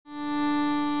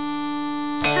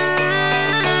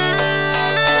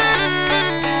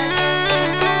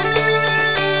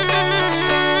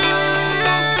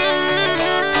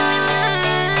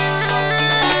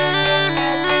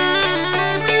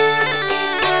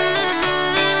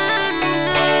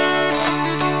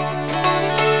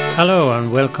Hello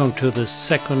and welcome to the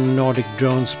second Nordic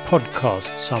Drones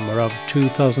podcast, summer of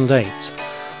 2008.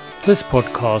 This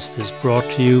podcast is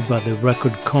brought to you by the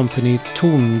record company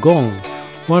Tongång,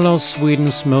 one of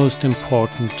Sweden's most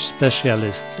important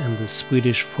specialists in the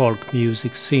Swedish folk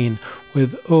music scene,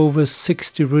 with over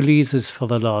 60 releases for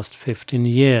the last 15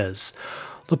 years.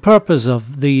 The purpose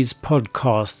of these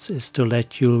podcasts is to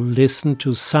let you listen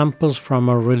to samples from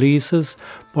our releases,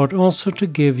 but also to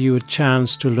give you a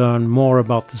chance to learn more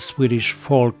about the Swedish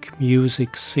folk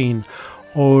music scene.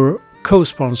 Our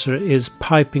co-sponsor is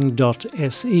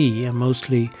Piping.se, a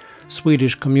mostly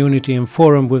Swedish community and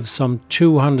forum with some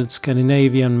 200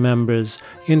 Scandinavian members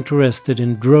interested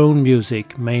in drone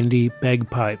music, mainly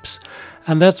bagpipes.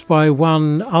 And that's why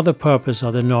one other purpose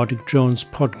of the Nordic Drones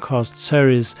podcast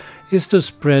series is to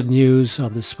spread news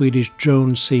of the Swedish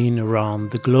drone scene around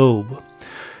the globe.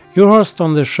 Your host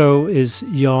on the show is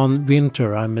Jan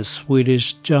Winter. I'm a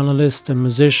Swedish journalist and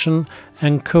musician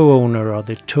and co-owner of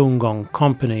the Tongång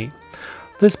company.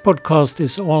 This podcast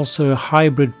is also a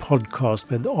hybrid podcast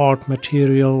with art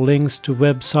material, links to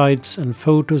websites and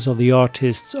photos of the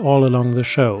artists all along the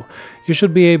show. You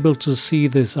should be able to see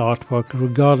this artwork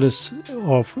regardless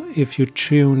of if you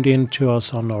tuned in to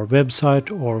us on our website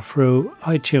or through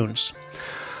iTunes.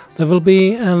 There will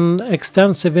be an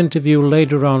extensive interview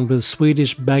later on with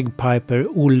Swedish bagpiper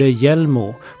Olle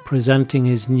Hjelmo presenting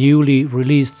his newly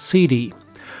released CD.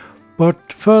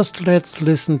 But first let's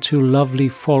listen to lovely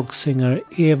folk singer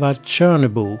Eva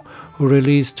Tjörnebo, who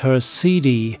released her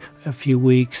CD a few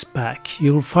weeks back.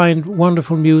 You'll find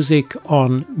wonderful music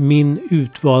on Min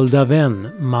utvalda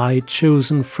vän, My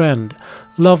Chosen Friend,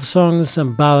 love songs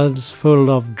and ballads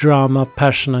full of drama,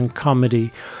 passion and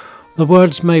comedy. The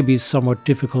words may be somewhat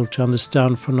difficult to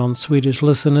understand for non-Swedish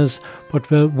listeners, but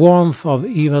the warmth of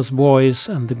Eva's voice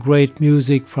and the great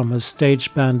music from her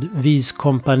stage band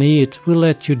Viskompaniet will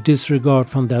let you disregard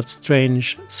from that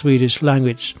strange Swedish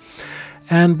language.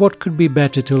 And what could be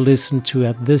better to listen to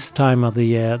at this time of the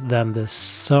year than the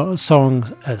song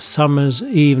A Summer's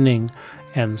Evening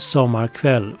and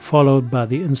Sommarkväll, followed by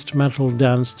the instrumental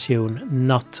dance tune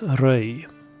Nattröj.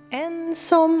 En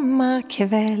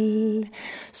sommarkväll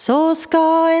så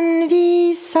ska en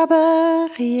visa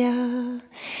börja.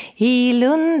 I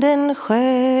lunden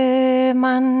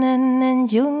sjömannen en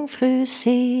jungfru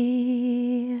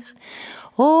ser.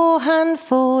 Och han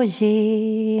får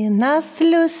genast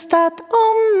lust att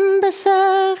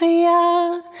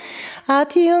ombesörja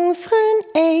att jungfrun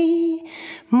ej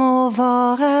må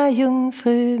vara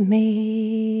jungfru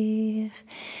mer.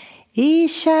 I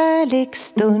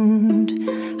kärleksstund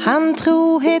han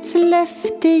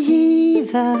trohetslöfte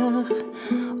giver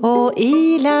och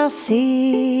ilar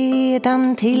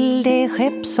sedan till det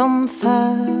skepp som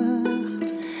för.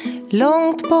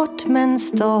 Långt bort men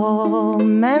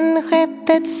stormen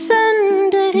skeppet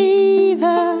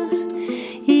sönderriver.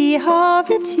 I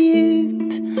havets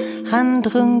djup han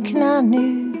drunknar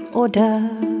nu och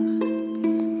dör.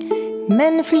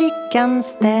 Men flickan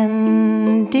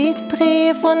ständigt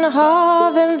brev från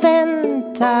haven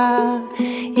väntar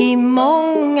i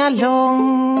många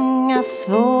långa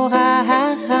svåra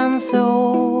herrans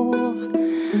år.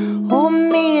 Och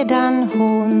medan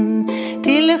hon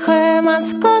till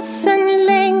sjömansgossen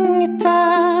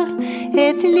längtar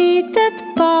ett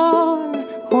litet barn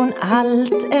hon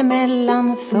allt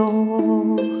emellan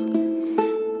får.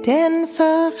 Den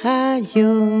förra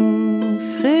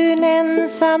jungfrun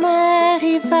ensam är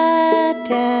i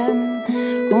världen.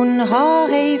 Hon har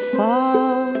ej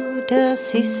fader,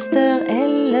 syster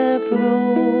eller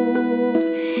bror.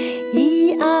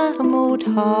 I armod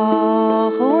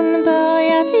har hon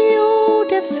börjat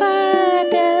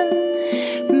jordefärden.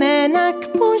 Men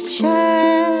ack på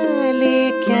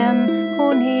kärleken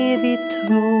hon evigt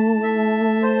tror.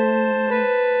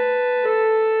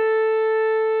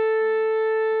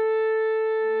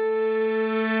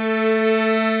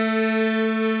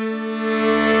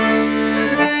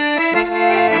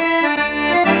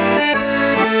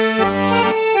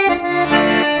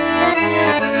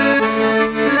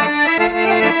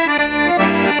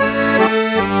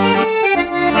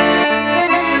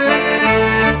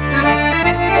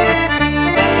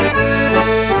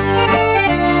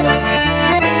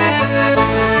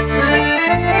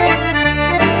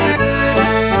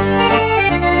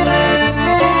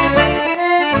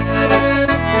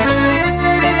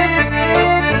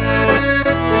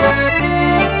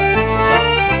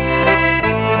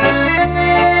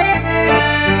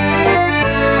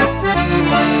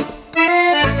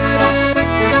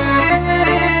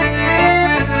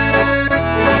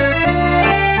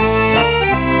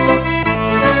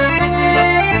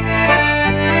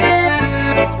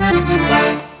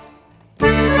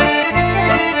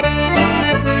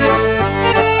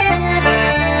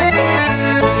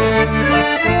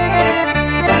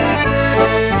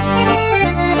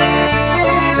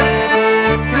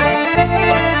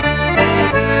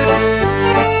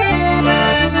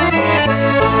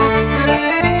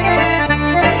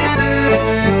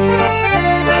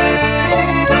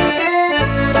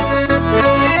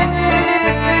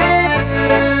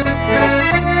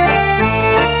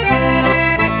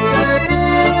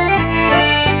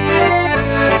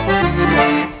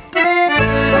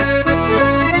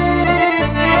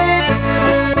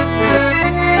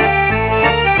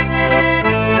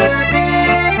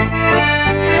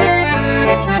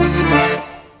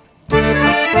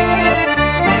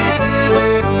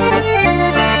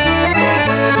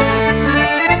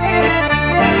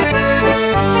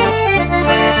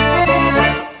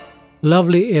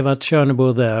 Lovely Eva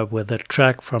Tjörnebo there with a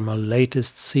track from her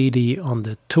latest CD on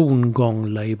the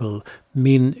Tongång label,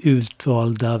 Min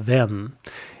utvalda vän.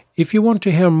 If you want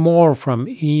to hear more from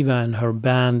Eva and her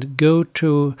band, go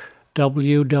to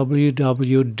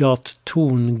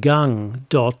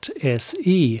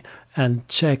www.tongang.se and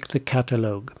check the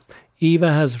catalog.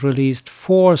 Eva has released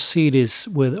 4 CDs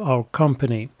with our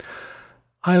company.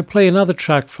 I'll play another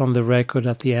track from the record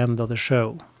at the end of the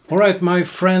show. Alright, my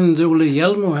friend Olle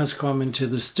Hjelmo has come into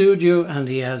the studio and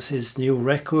he has his new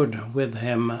record with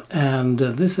him. And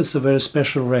this is a very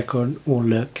special record.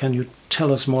 Olle, can you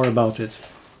tell us more about it?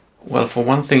 Well, for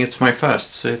one thing, it's my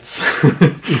first, so it's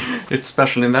it's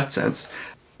special in that sense.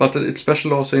 But it's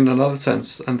special also in another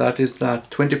sense, and that is that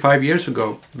 25 years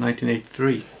ago,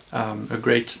 1983, a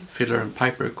great fiddler and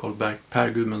piper called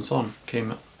Per Gudmundsson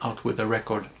came out with a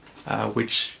record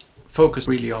which focused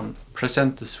really on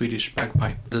present the Swedish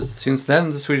bagpipe. Since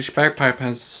then, the Swedish bagpipe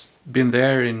has been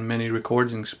there in many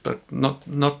recordings, but not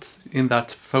in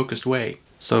that focused way.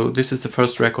 So this is the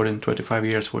first record in 25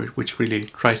 years which really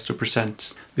tries to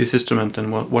present this instrument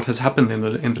and what has happened in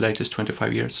the latest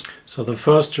 25 years. So the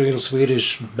first real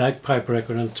Swedish bagpipe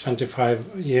record in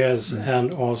 25 years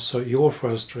and also your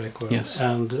first record. Yes.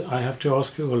 And I have to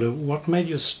ask you, Olle, what made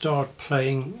you start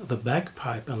playing the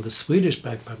bagpipe and the Swedish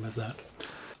bagpipe as that?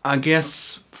 I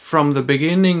guess from the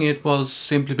beginning it was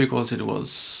simply because it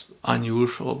was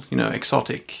unusual,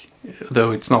 exotic.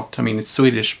 Though it's not, it's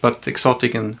Swedish, but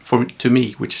exotic to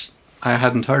me, which I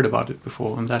hadn't heard about it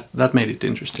before, and that made it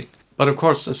interesting. But of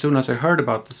course, as soon as I heard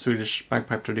about the Swedish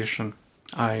bagpipe tradition,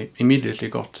 I immediately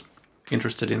got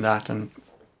interested in that and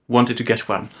wanted to get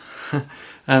one.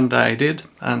 And I did,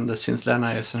 and since then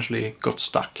I essentially got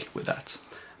stuck with that.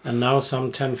 And now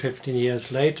some 10-15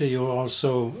 years later, you're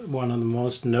also one of the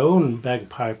most known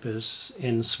bagpipers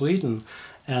in Sweden.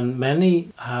 And many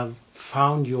have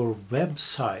found your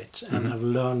website and have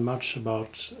learned much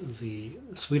about the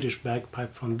Swedish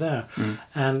bagpipe from there.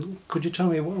 And could you tell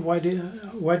me why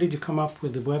did you come up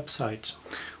with the website?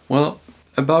 Well,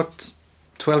 about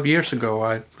 13 years ago,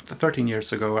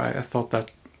 I thought that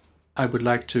I would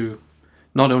like to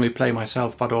not only play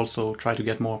myself but also try to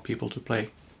get more people to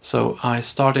play. So I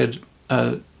started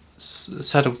a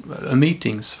set of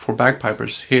meetings for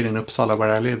bagpipers here in Uppsala,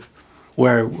 where I live,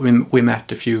 where we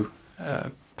met a few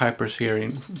pipers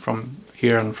from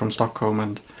here and from Stockholm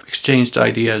and exchanged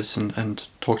ideas and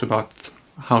talked about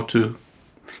how to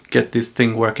get this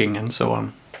thing working and so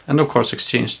on. And of course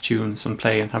exchanged tunes and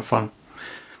play and have fun.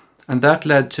 And that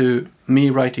led to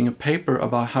me writing a paper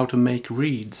about how to make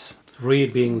reeds.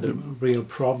 Reed being the real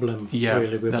problem,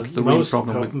 really, with that's the real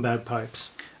problem with bagpipes.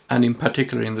 And in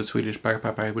particular in the Swedish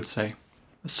bagpipe, I would say.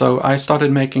 So I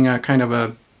started making a kind of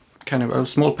a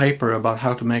small paper about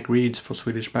how to make reeds for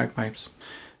Swedish bagpipes.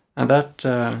 And that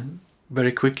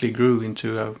very quickly grew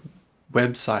into a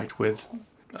website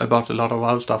about a lot of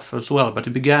other stuff as well. But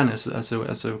it began as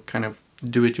a kind of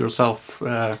do-it-yourself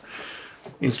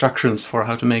instructions for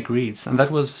how to make reeds. And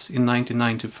that was in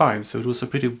 1995, so it was a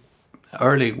pretty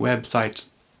early website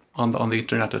on the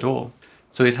internet at all.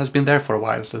 So it has been there for a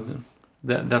while, so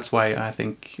that's why I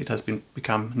think it has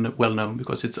become well known,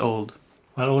 because it's old.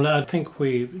 Well, Olle, I think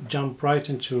we jump right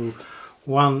into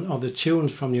one of the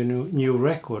tunes from your new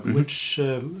record. Which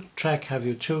track have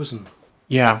you chosen?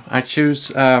 Yeah, I choose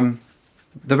the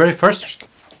very first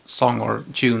song or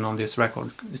tune on this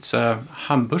record. It's a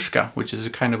hambushka, which is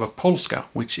a kind of a polska,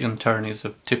 which in turn is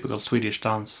a typical Swedish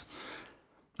dance.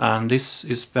 And this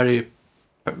is very,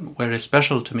 very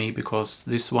special to me because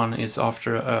this one is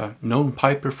after a known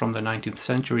piper from the 19th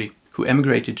century who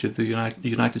emigrated to the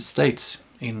United States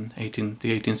in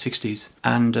the 1860s.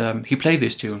 And he played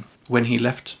this tune when he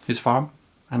left his farm,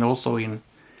 and also in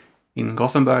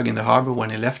Gothenburg in the harbor when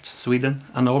he left Sweden,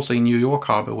 and also in New York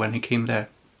harbor when he came there.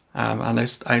 And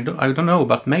I don't know,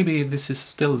 but maybe this is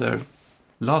still the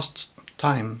last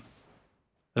time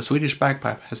a Swedish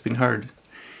bagpipe has been heard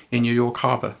in New York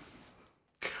harbor.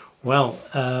 Well,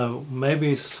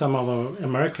 maybe some of our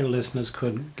American listeners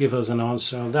could give us an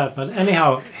answer on that. But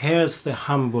anyhow, here's the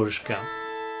hambushka.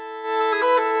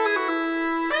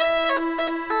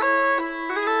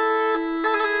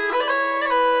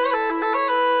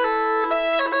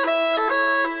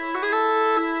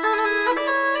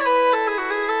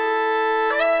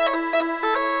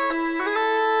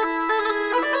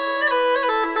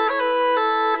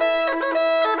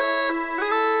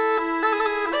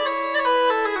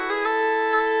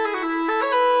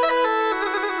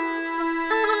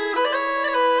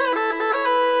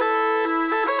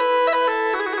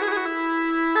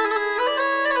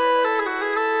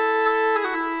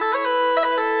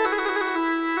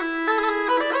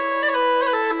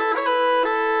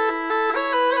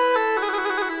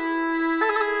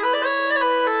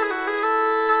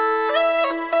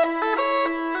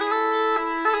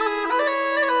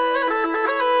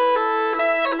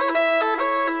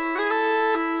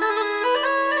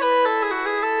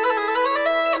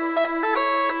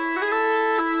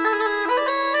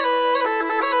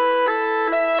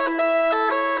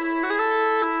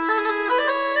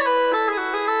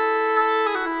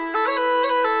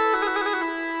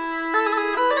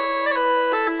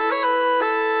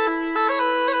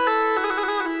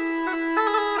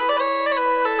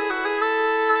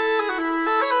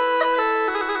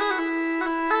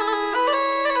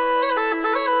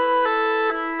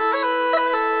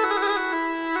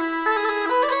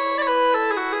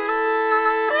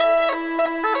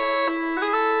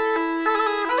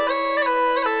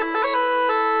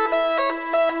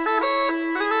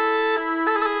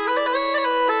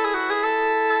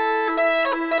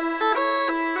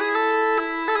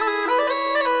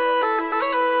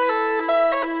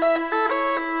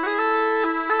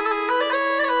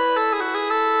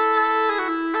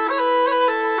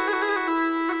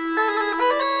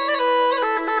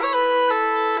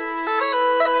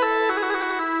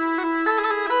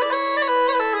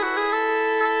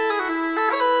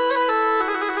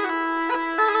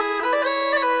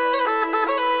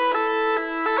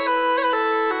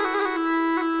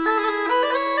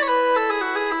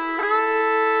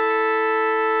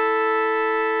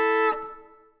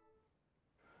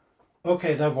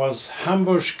 Okay, that was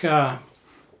Hamburgska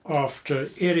after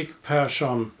Erik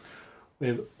Persson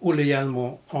with Olle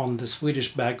Hjelmo on the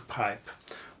Swedish bagpipe.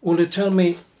 Olle, tell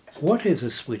me, what is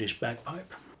a Swedish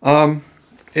bagpipe?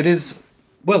 It is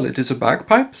a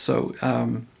bagpipe. So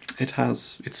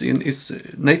it's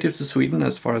native to Sweden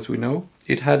as far as we know.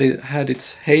 It had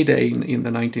its heyday in the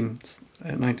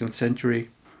 19th century.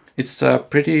 It's a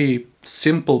pretty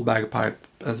simple bagpipe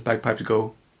as bagpipes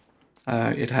go.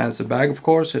 It has a bag, of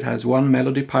course. It has one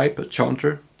melody pipe, a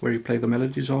chanter, where you play the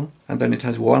melodies on, and then it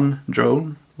has one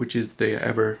drone, which is the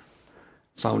ever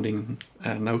sounding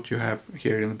note you have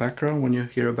here in the background when you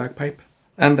hear a bagpipe,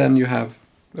 and then you have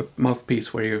a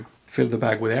mouthpiece where you fill the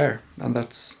bag with air, and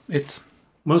that's it.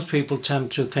 Most people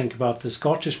tend to think about the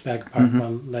Scottish bagpipe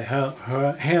when they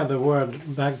hear the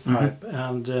word bagpipe,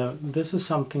 and this is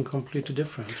something completely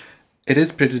different. It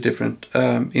is pretty different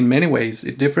in many ways.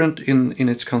 It's different in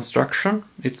its construction.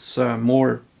 It's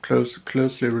more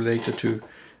closely related to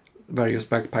various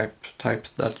bagpipe types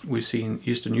that we see in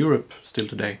Eastern Europe still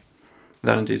today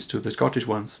than it is to the Scottish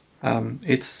ones.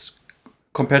 It's,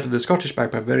 compared to the Scottish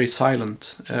bagpipe, very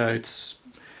silent. It's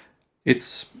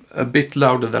a bit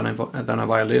louder than a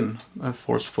violin, a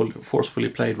forcefully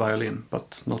played violin,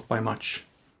 but not by much.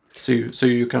 So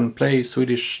you can play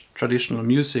Swedish traditional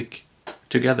music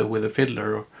together with a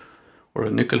fiddler or a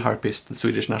nyckelharpist, the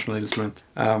Swedish national instrument,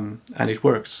 and it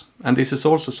works. And this is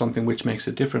also something which makes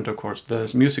it different, of course.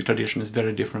 The music tradition is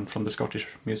very different from the Scottish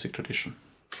music tradition.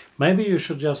 Maybe you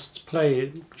should just play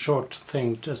a short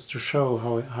thing just to show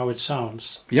how it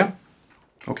sounds. Yeah,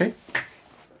 okay.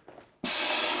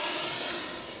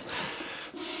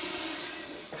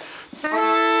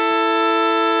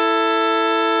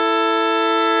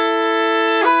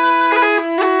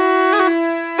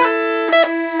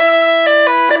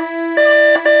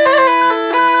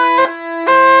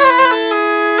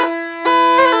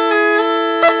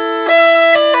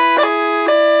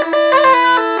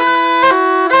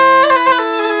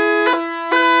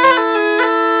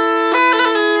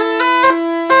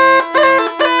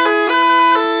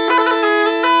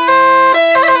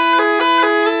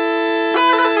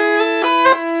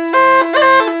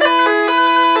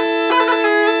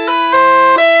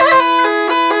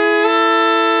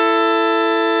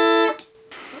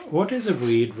 What is a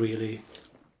reed, really?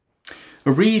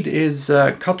 A reed is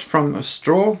cut from a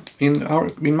straw.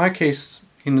 In my case,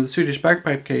 in the Swedish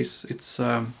bagpipe case, it's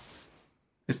you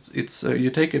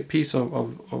take a piece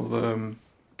of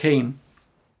cane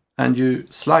and you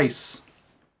slice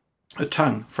a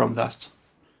tongue from that.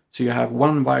 So you have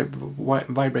one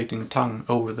vibrating tongue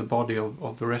over the body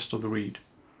of the rest of the reed,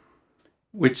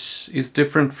 which is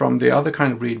different from the other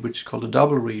kind of reed, which is called a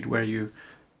double reed, where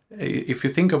if you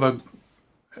think of a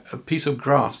piece of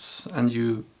grass and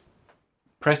you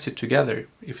press it together,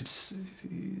 if it's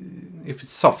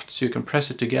soft, so you can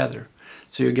press it together,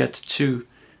 so you get two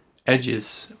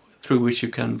edges through which you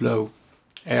can blow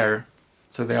air.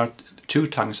 So they are two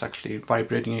tongues actually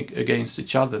vibrating against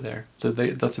each other there. So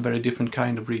that's a very different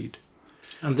kind of reed.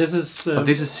 And this is but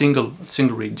this is single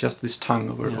reed, just this tongue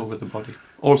over the body.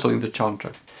 Also in the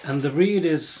chanter. And the reed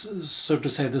is, so to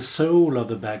say, the soul of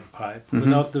the bagpipe. Mm-hmm.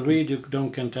 Without the reed, you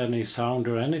don't get any sound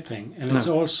or anything. And it's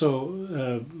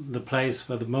also the place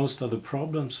where most of the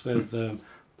problems with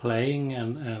playing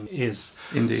and is.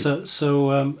 Indeed. So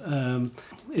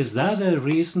is that a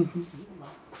reason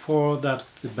for that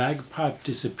the bagpipe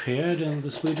disappeared in the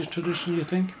Swedish tradition, you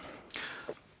think?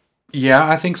 Yeah,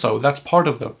 I think so. That's part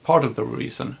of the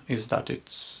reason, is that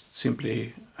it's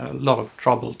simply a lot of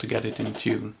trouble to get it in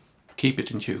tune, keep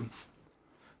it in tune.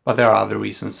 But there are other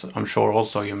reasons, I'm sure.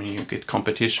 Also, you get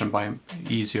competition by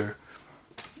easier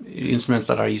instruments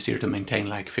that are easier to maintain,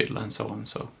 like fiddle and so on.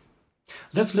 So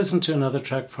let's listen to another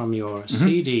track from your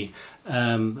CD.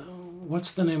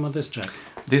 What's the name of this track?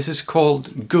 This is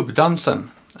called Gubbdansen.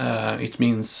 It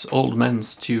means old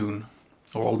men's tune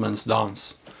or old men's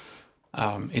dance.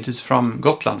 It is from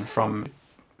Gotland, from a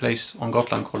place on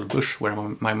Gotland called Bush, where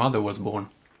my mother was born.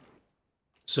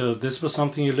 So this was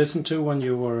something you listened to when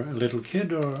you were a little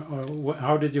kid, or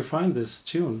how did you find this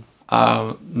tune?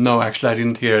 No, actually I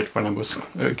didn't hear it when I was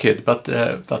a kid, but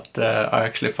I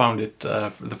actually found it,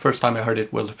 the first time I heard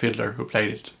it was a fiddler who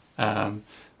played it.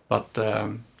 But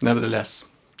nevertheless,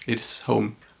 it's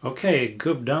home. Okay,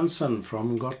 Gubbdansen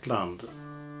from Gotland.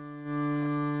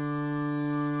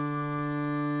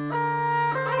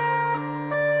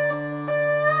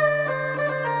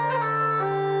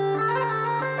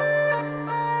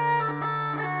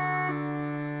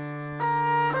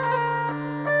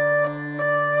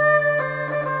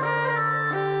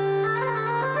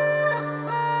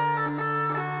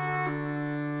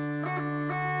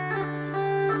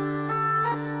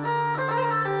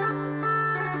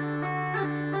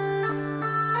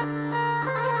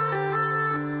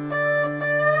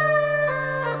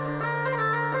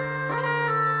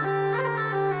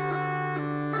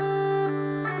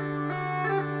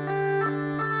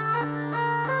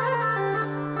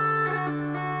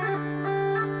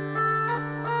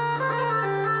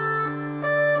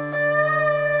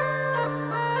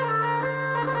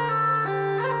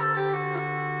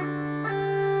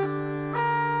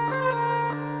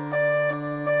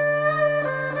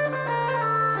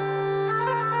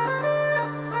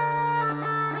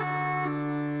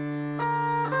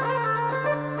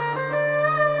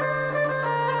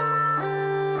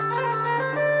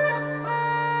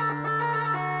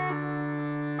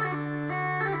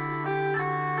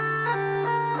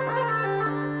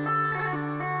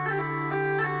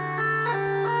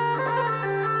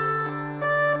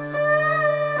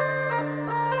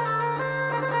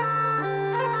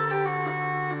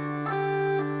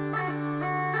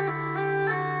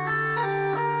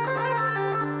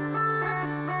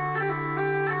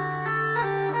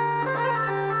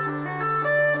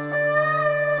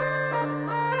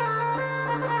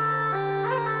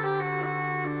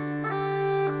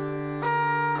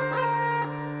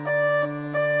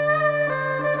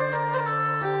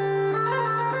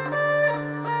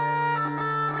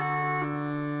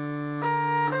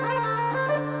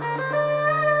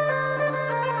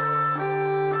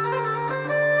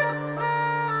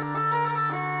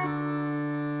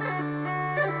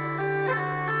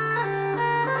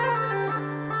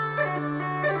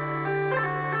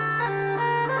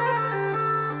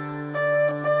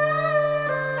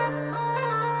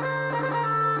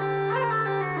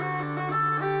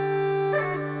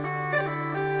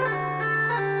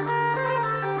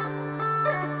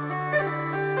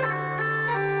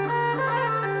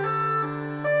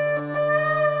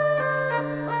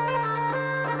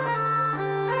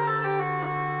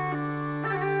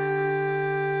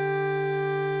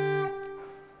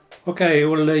 Okay,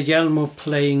 Olle Hjelmo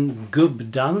playing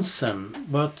Gubbdansen,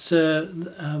 but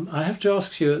I have to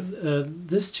ask you,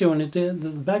 this tune, the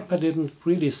bagpipe didn't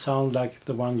really sound like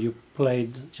the one you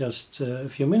played just a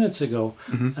few minutes ago.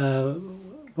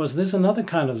 Was this another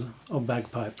kind of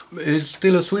bagpipe? It's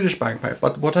still a Swedish bagpipe,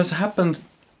 but what has happened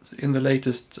in the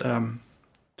latest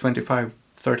 25,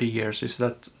 30 years is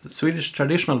that the Swedish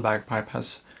traditional bagpipe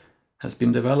has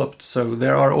been developed, so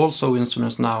there are also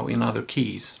instruments now in other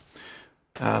keys.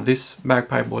 This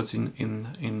bagpipe was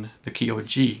in the key of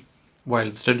G,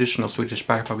 while the traditional Swedish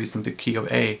bagpipe is in the key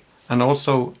of A. And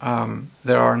also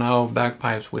there are now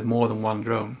bagpipes with more than one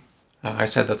drone. I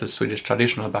said that the Swedish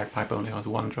traditional bagpipe only has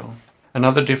one drone.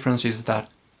 Another difference is that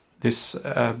this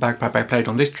bagpipe I played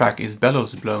on this track is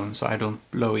bellows blown, so I don't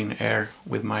blow in air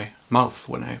with my mouth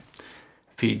when I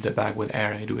feed the bag with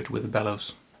air. I do it with the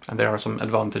bellows. And there are some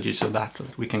advantages of that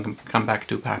we can come back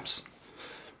to perhaps.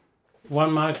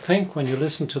 One might think when you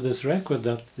listen to this record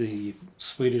that the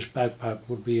Swedish bagpipe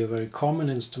would be a very common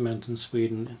instrument in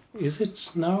Sweden. Is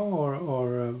it now,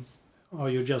 or are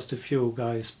you just a few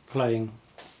guys playing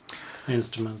the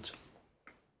instrument?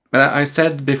 I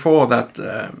said before that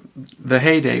the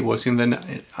heyday was in the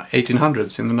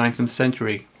 1800s, in the 19th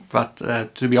century. But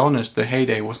to be honest, the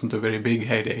heyday wasn't a very big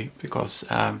heyday because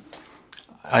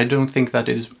I don't think that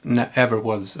it ever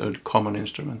was a common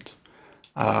instrument.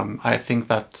 I think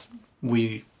that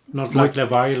not like the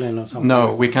violin or something.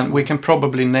 No, we can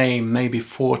probably name maybe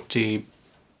 40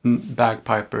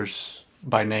 bagpipers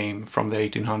by name from the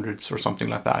 1800s or something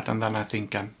like that, and then I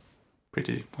think I'm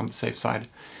pretty on the safe side.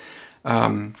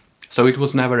 So it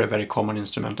was never a very common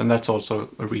instrument, and that's also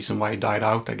a reason why it died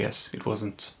out. I guess it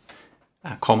wasn't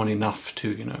common enough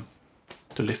to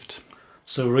to lift.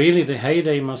 So really, the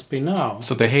heyday must be now.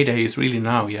 So the heyday is really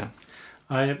now, yeah.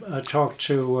 I talked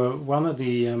to one of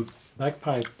the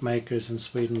bagpipe makers in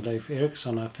Sweden, Leif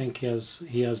Eriksson. I think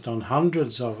he has done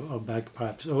hundreds of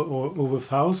bagpipes, or over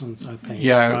thousands, I think.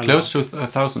 Yeah, close to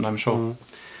 1,000, I'm sure.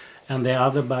 And the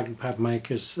other bagpipe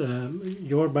makers,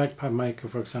 your bagpipe maker,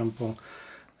 for example,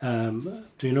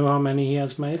 do you know how many he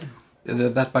has made?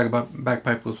 That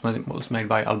bagpipe was made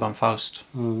by Alban Faust.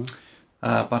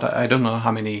 But I don't know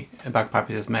how many bagpipes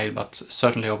he has made, but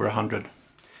certainly over 100.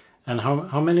 And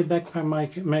how many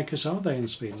bagpipe makers are there in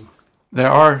Sweden? There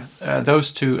are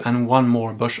those two and one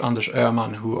more, Busch Anders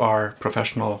Öhman, who are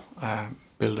professional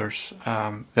builders.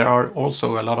 There are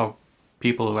also a lot of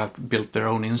people who have built their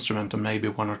own instrument and maybe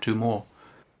one or two more.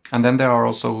 And then there are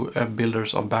also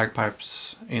builders of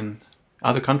bagpipes in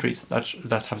other countries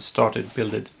that have started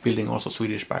building also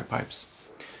Swedish bagpipes.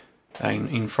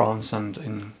 In France and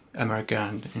in America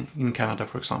and in Canada,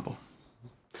 for example.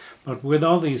 But with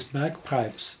all these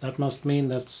bagpipes, that must mean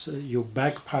that your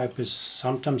bagpipers,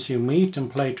 sometimes you meet and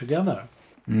play together.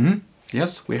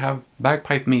 Yes, we have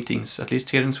bagpipe meetings, at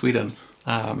least here in Sweden.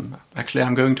 Actually,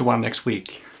 I'm going to one next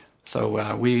week.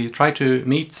 So we try to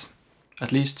meet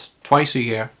at least twice a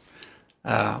year,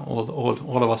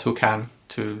 all of us who can,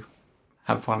 to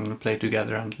have fun and play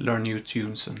together and learn new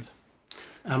tunes.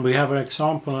 And we have an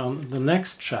example on the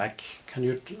next track. Can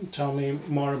you tell me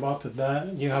more about it?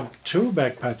 You have two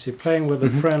bagpipes. You're playing with a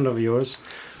friend of yours.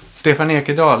 Stefan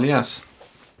Ekedal, yes.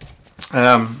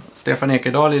 Stefan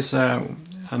Ekedal is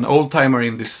an old-timer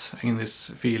in this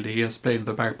field. He has played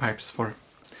the bagpipes for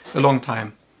a long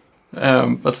time.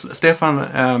 But Stefan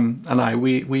and I,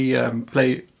 we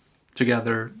play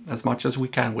together as much as we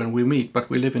can when we meet, but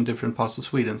we live in different parts of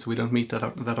Sweden, so we don't meet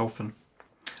that often.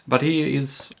 But he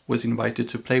was invited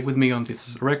to play with me on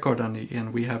this record,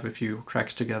 and we have a few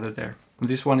tracks together there. And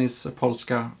this one is a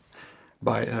polska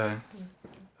by a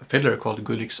fiddler called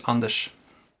Gullix Anders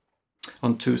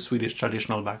on two Swedish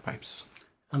traditional bagpipes.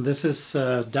 And this is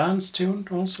a dance tune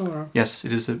also? Or? Yes,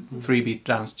 it is a 3-beat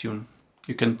dance tune.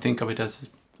 You can think of it as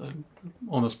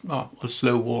almost a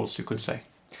slow waltz, you could say.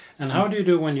 And how do you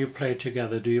do when you play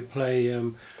together? Do you play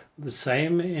the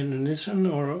same in unison,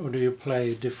 or do you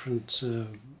play different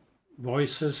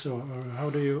voices, or how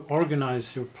do you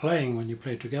organize your playing when you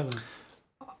play together?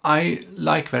 I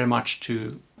like very much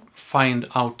to find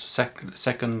out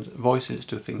second voices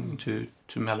to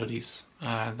melodies.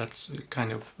 That's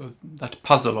kind of that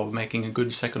puzzle of making a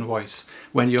good second voice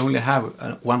when you only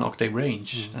have one octave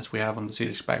range, as we have on the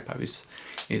Swedish bagpipe,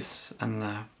 is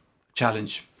a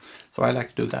challenge. So I like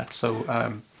to do that.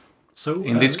 So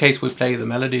in this case, we play the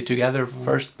melody together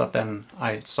first, but then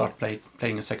I start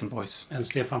playing a second voice. And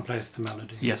Stefan plays the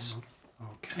melody? Yes.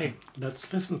 Okay,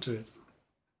 let's listen to it.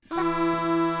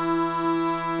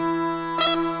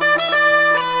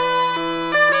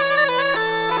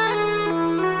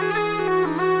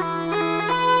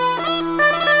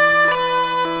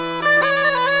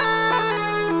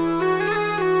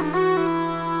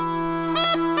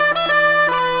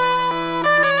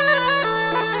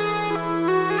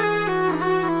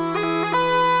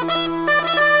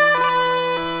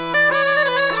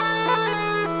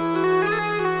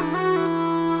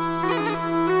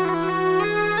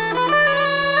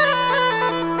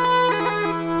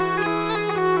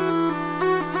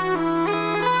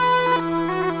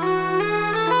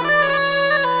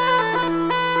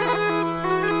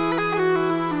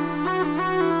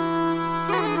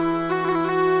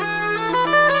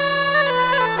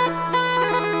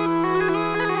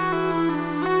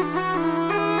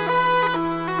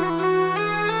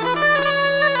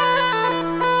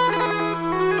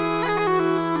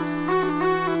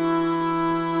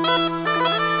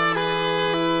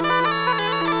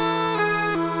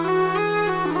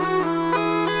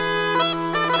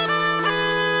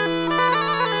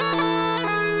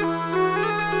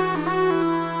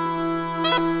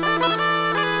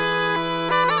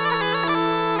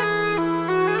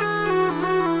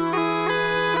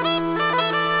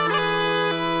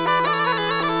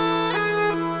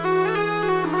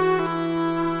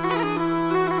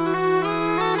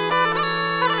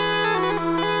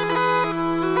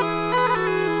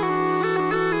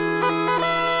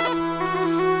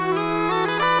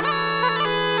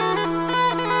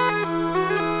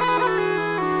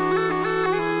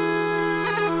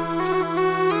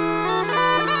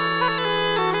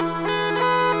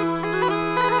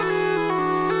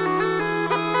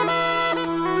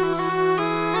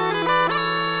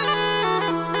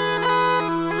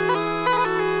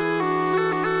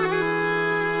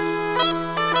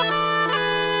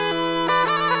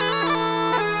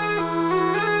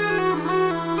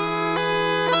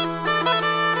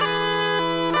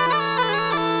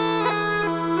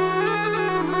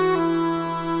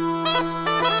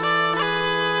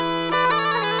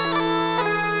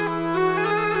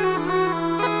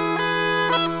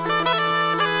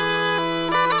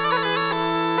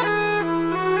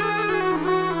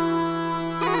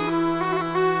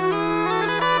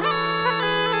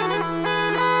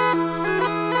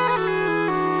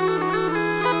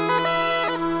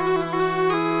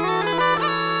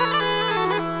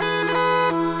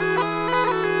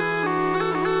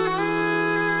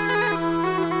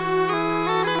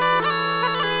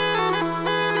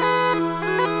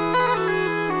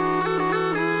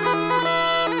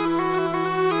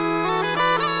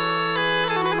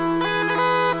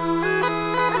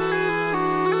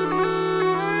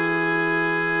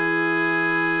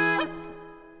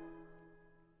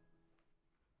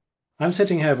 I'm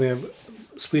sitting here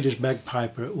with Swedish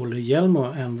bagpiper Olle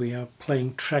Hjelmo, and we are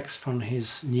playing tracks from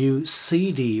his new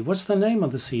CD. What's the name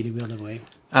of the CD, by the way?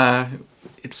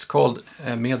 It's called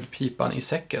Med pipan i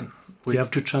säcken. You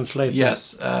have to translate.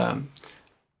 Yes.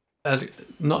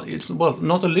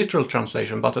 Not a literal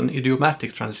translation, but an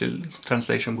idiomatic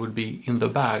translation would be in the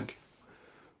bag,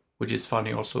 which is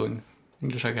funny also in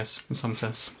English, I guess, in some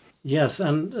sense. Yes,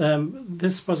 and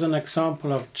this was an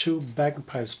example of two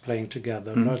bagpipes playing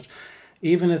together. But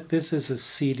even if this is a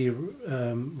CD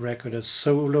record, a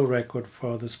solo record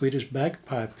for the Swedish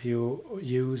bagpipe, you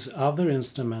use other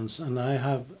instruments, and I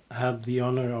have had the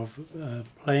honor of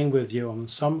playing with you on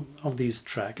some of these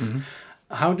tracks.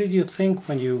 How did you think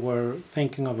when you were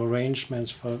thinking of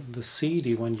arrangements for the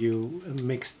CD when you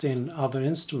mixed in other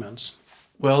instruments?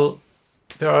 Well,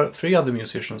 there are 3 other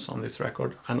musicians on this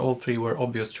record, and all 3 were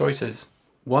obvious choices.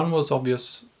 One was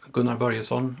obvious, Gunnar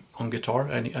Börjesson on guitar,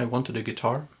 and I wanted a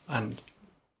guitar, and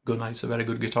Gunnar is a very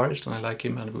good guitarist, and I like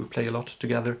him, and we play a lot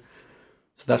together.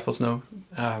 So that was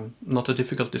not a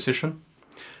difficult decision.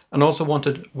 And also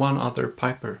wanted one other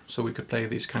piper, so we could play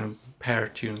these kind of pair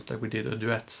tunes that we did,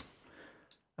 duets.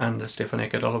 And Stefan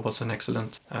Ekadal was an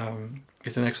excellent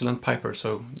piper,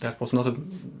 so that was not a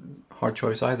hard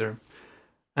choice either.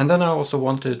 And then I also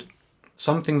wanted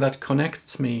something that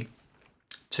connects me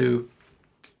to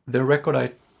the record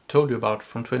I told you about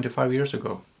from 25 years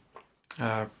ago,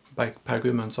 by Per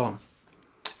Gudmundsson.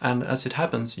 And as it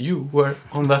happens, you were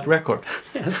on that record.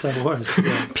 Yes, I was.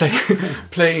 Yeah.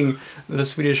 playing the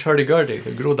Swedish hurdy-gurdy,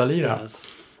 the Groda Lira.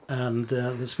 Yes. And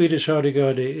the Swedish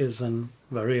hurdy-gurdy is a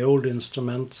very old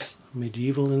instrument,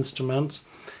 medieval instrument,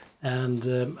 and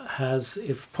has,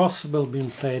 if possible, been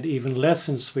played even less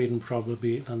in Sweden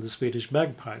probably than the Swedish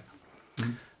bagpipe.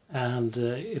 And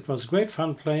it was great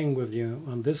fun playing with you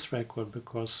on this record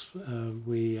because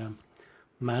we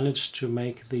managed to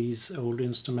make these old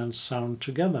instruments sound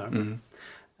together.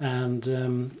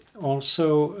 And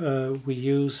also we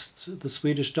used the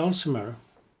Swedish dulcimer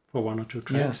for 1 or 2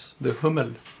 tracks. Yes, the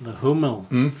Hummel. The Hummel,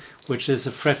 which is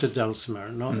a fretted dulcimer,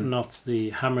 not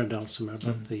the hammer dulcimer,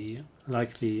 but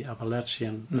like the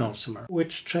Appalachian dulcimer.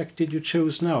 Which track did you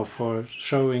choose now for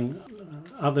showing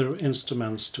other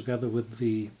instruments together with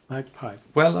the bagpipe?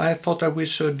 Well, I thought that we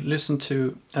should listen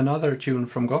to another tune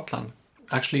from Gotland.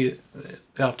 Actually,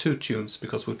 there are 2 tunes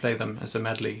because we play them as a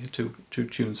medley, two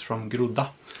tunes from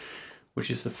Groda,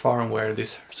 which is the farm where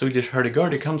this Swedish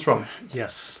hurdy-gurdy comes from.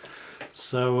 Yes.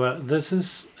 So this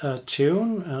is a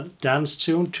tune, a dance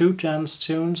tune, 2 dance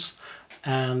tunes,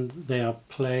 and they are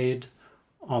played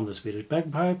on the Swedish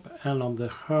bagpipe and on the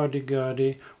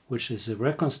hurdy-gurdy, which is a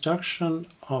reconstruction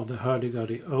of the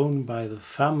hurdy-gurdy owned by the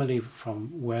family from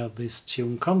where this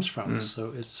tune comes from.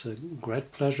 So it's a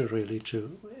great pleasure really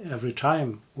to every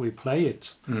time we play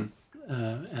it.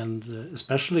 And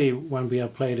especially when we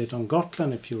have played it on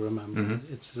Gotland, if you remember.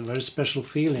 It's a very special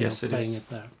feeling of playing it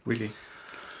there. Really.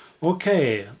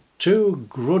 Okay, 2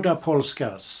 Groda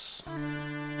Polskas.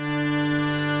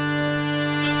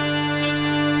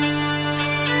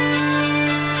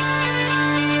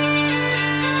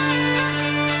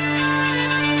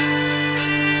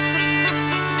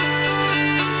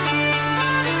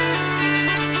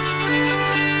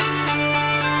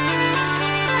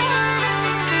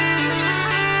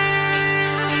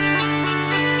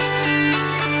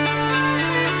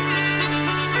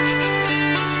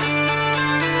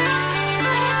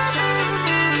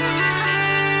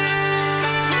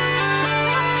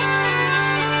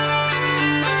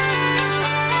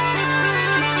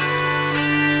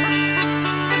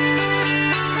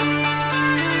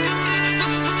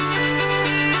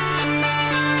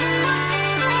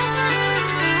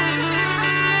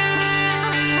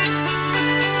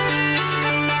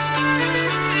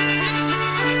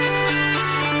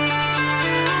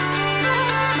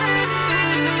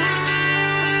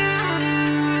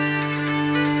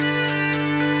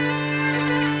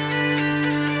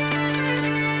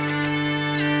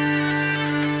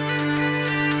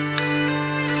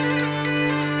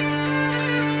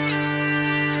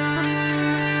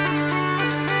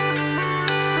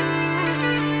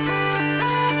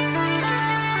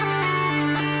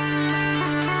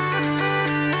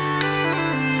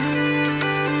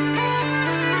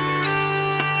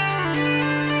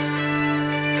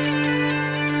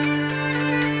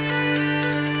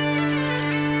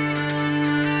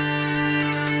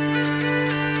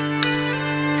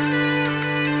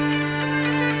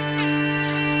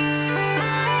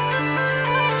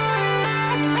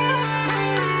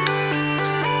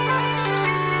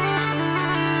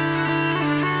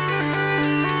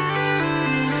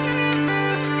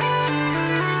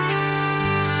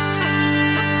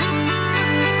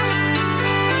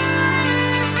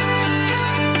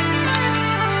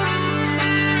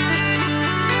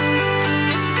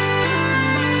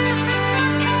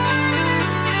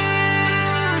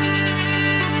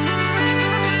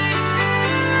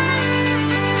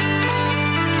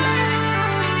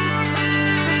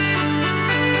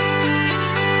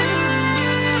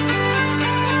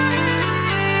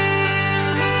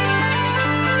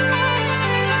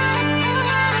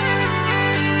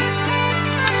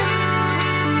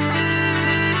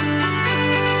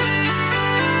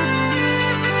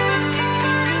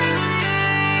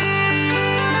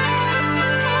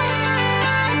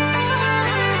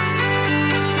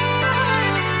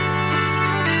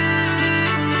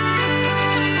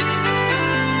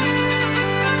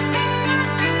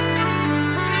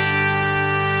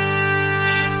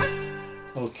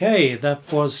 Okay, that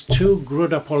was two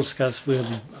Gruda Polskas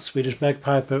with Swedish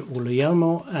bagpiper Olle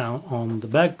Hjelmo on the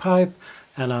bagpipe,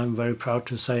 and I'm very proud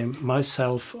to say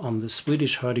myself on the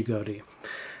Swedish hurdy-gurdy.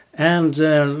 And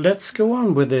let's go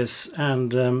on with this.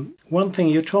 And one thing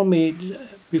you told me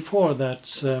before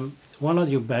that one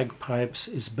of your bagpipes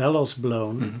is bellows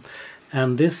blown,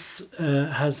 and this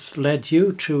has led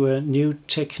you to a new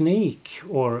technique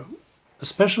or a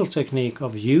special technique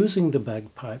of using the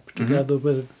bagpipe together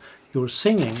with your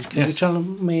singing. Can you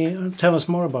tell us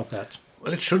more about that?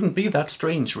 Well, it shouldn't be that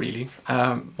strange, really.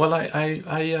 I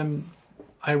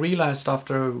realized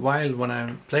after a while when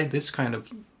I played this kind of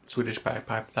Swedish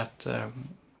bagpipe that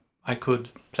I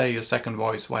could play a second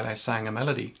voice while I sang a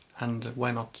melody, and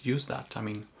why not use that? I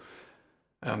mean,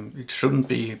 it shouldn't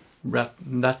be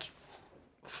that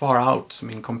far out. I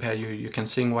mean, you can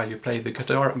sing while you play the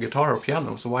guitar or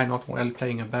piano, so why not while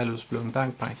playing a bellows blown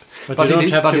bagpipe? But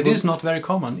it is not very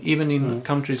common, even in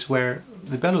countries where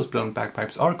the bellows blown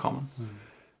bagpipes are common.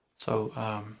 So,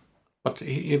 but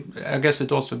I guess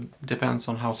it also depends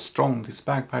on how strong this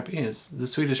bagpipe is. The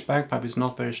Swedish bagpipe is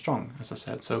not very strong, as I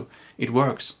said, so it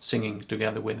works singing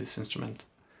together with this instrument.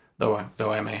 Though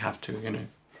I may have to,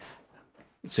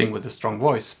 sing with a strong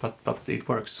voice, but it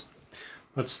works.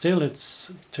 But still,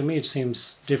 to me it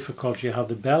seems difficult. You have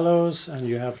the bellows, and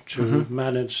you have to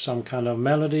manage some kind of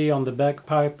melody on the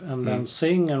bagpipe, and then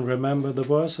sing and remember the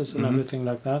verses and everything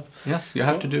like that. Yes, you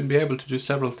have to be able to do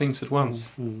several things at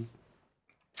once.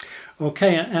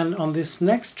 Okay, and on this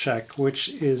next track, which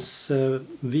is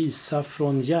Visa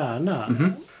från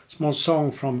Järna, small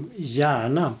song from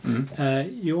Järna,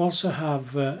 you also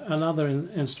have another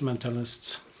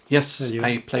instrumentalist. Yes,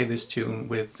 I play this tune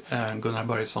with Gunnar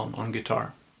Börjesson on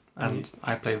guitar, and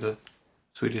I play the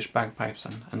Swedish bagpipes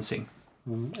and sing.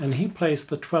 And he plays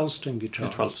the 12-string guitar.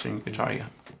 The 12-string guitar, yeah.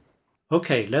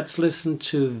 Okay, let's listen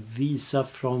to Visa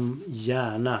från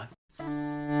Järna.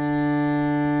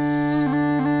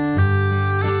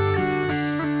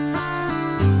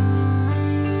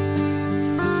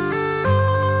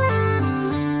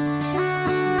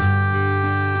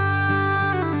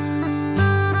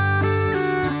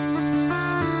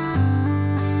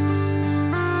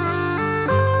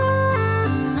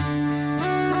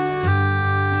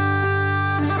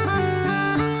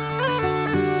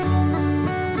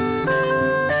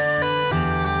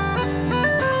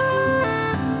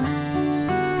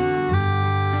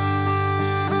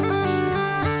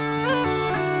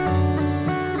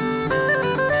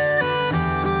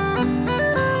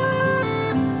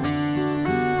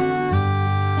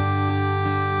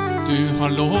 Du har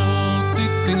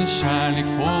låtit din kärlek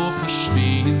få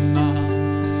försvinna,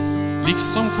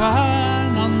 liksom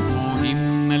stjärnan på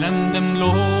himmelen den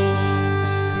blå.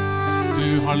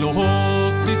 Du har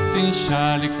låtit din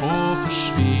kärlek få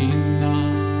försvinna,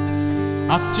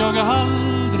 att jag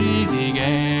aldrig dig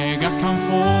äga kan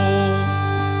få.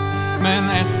 Men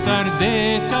ett är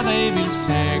det jag dig vill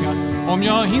säga, om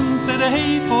jag inte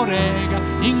dig får äga,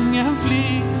 ingen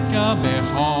flicka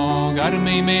behagar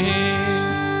mig mer.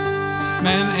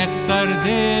 Men ett är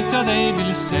det jag dig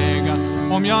vill säga,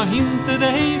 om jag inte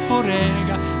dig får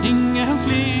äga, ingen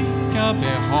flicka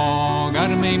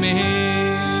behagar mig mer.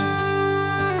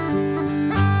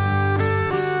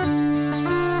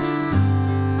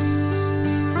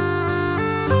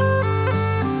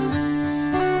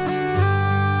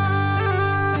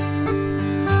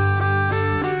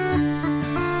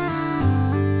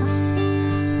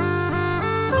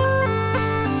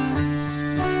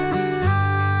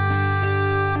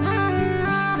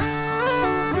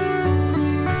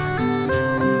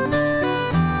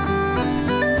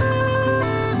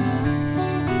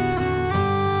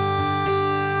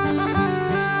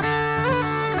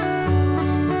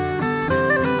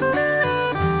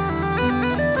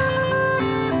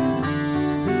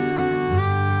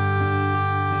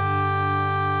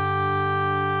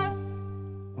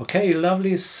 Okay,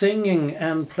 lovely singing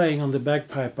and playing on the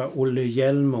bagpipe by Olle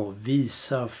Hjelmo,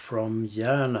 Visa from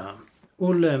Järna.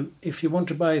 Olle, if you want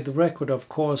to buy the record, of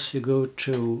course, you go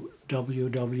to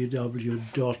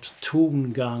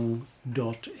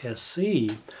www.tongang.se,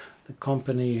 the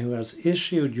company who has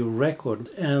issued your record.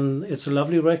 And it's a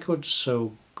lovely record,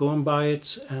 so go and buy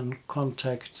it and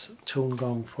contact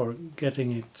Tongang for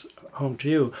getting it home to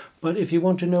you. But if you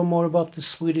want to know more about the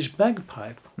Swedish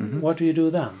bagpipe, what do you do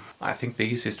then? I think the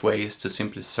easiest way is to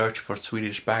simply search for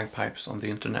Swedish bagpipes on the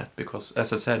internet, because,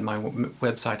 as I said, my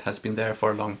website has been there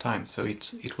for a long time, so you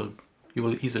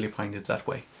will easily find it that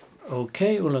way.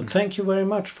 Okay, Olle, thank you very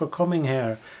much for coming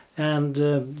here. And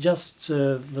just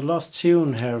the last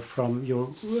tune here from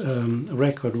your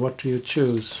record, what do you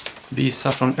choose?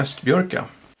 Visa från Östbjörka.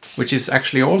 which is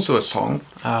actually also a song,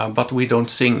 but we don't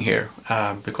sing here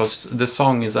because the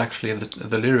song is actually,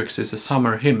 the lyrics is a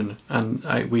summer hymn, and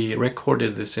we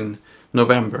recorded this in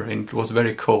November and it was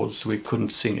very cold, so we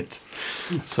couldn't sing it.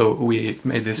 So we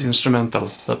made this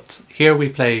instrumental, but here we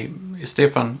play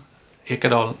Stefan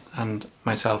Ekedal and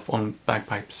myself on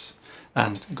bagpipes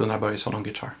and Gunnar Börjesson on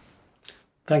guitar.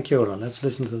 Thank you, Ola. Let's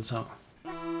listen to the song.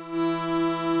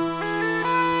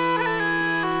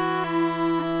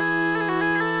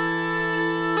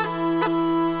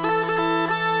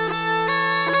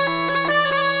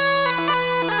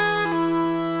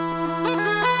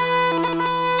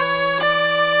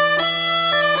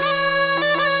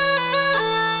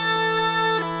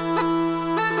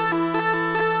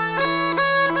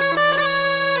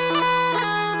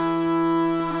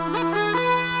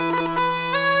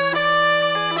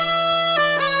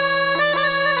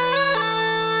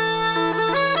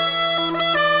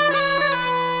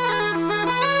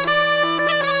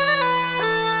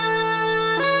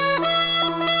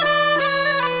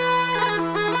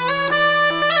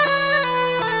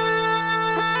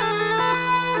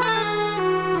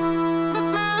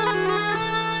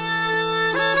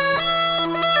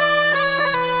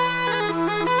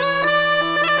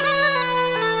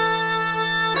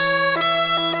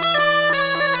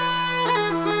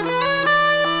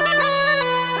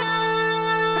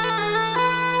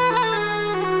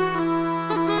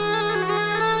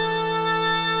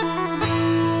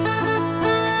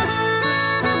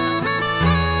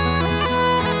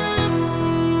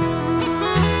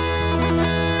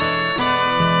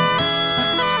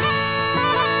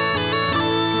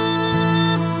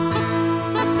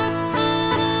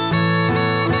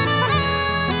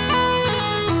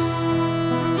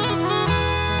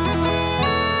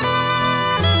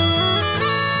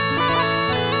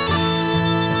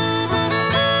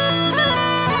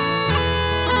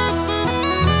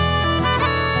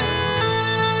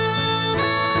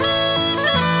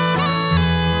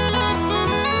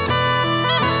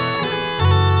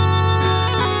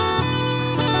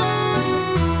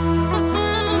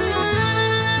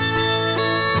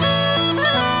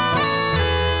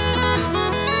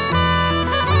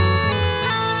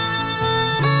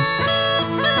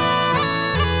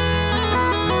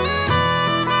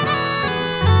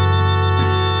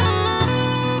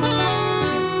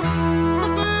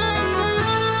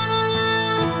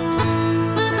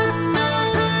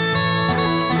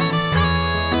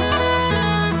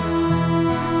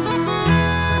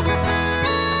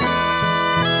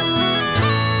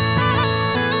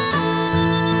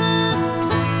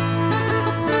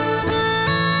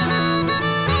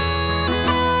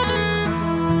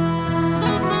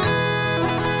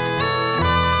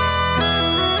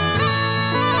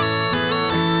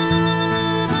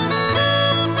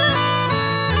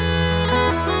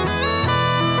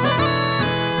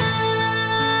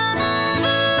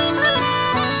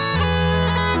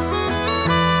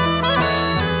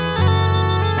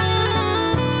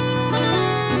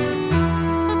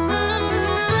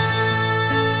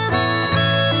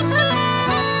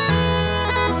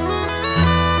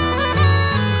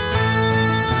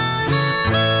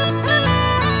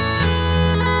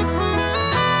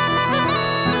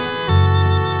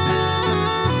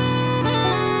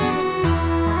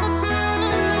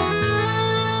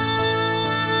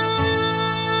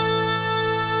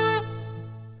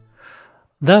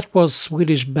 That was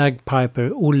Swedish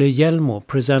bagpiper Olle Hjelmo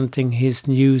presenting his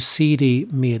new CD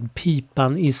Med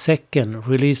pipan I säcken,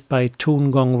 released by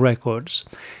Tongång Records.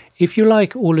 If you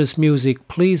like Olle's music,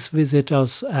 please visit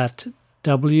us at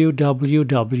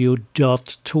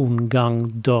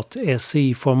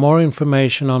www.tongang.se for more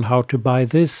information on how to buy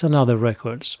this and other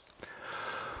records.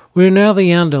 We're near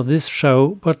the end of this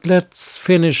show, but let's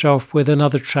finish off with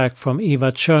another track from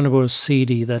Eva Tjörnebo's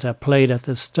CD that I played at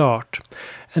the start.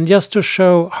 And just to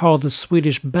show how the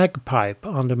Swedish bagpipe,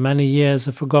 under many years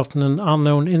a forgotten and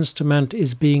unknown instrument,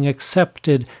 is being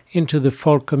accepted into the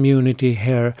folk community,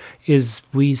 here is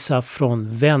Visa från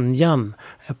Venjan,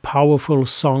 a powerful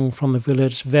song from the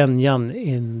village Venjan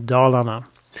in Dalarna,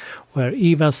 where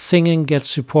Eva's singing gets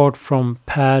support from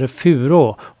Per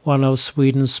Furå, one of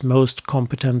Sweden's most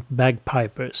competent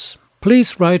bagpipers.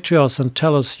 Please write to us and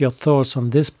tell us your thoughts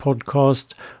on this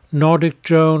podcast,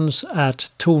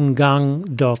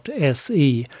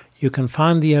 nordicdrones@tongang.se. You can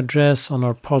find the address on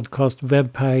our podcast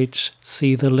webpage.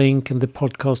 See the link in the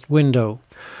podcast window.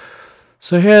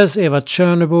 So here's Eva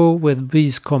Tjörnebo with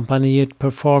Viskompaniet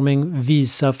performing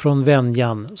Visa från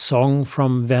Venjan, Song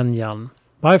from Venjan.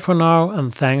 Bye for now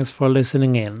and thanks for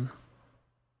listening in.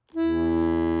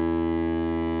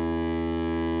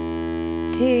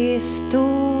 Det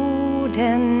stod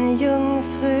en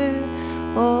jungfru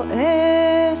och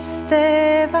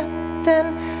Östervatten,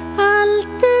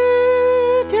 allt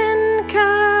ur den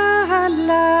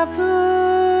kalla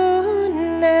brunnen.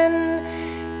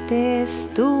 Det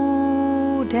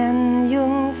stod en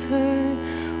jungfru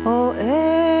och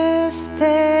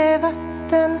öste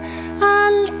vatten,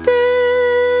 allt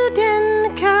ur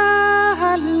den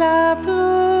kalla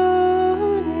brunnen.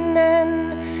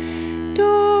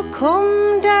 Då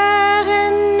kom där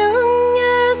en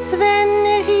unge Sven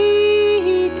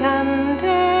ridande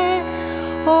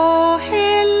och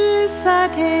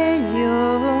hälsade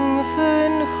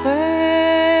jungfrun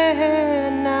sköna.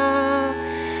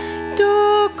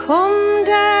 Då kom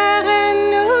där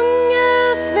en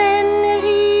unge Sven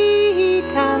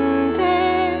ridande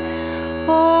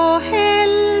och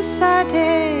hälsade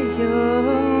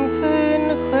jungfrun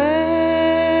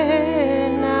sköna.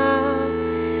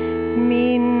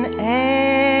 Min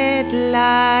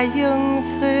ädla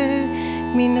jungfru,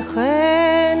 min sköna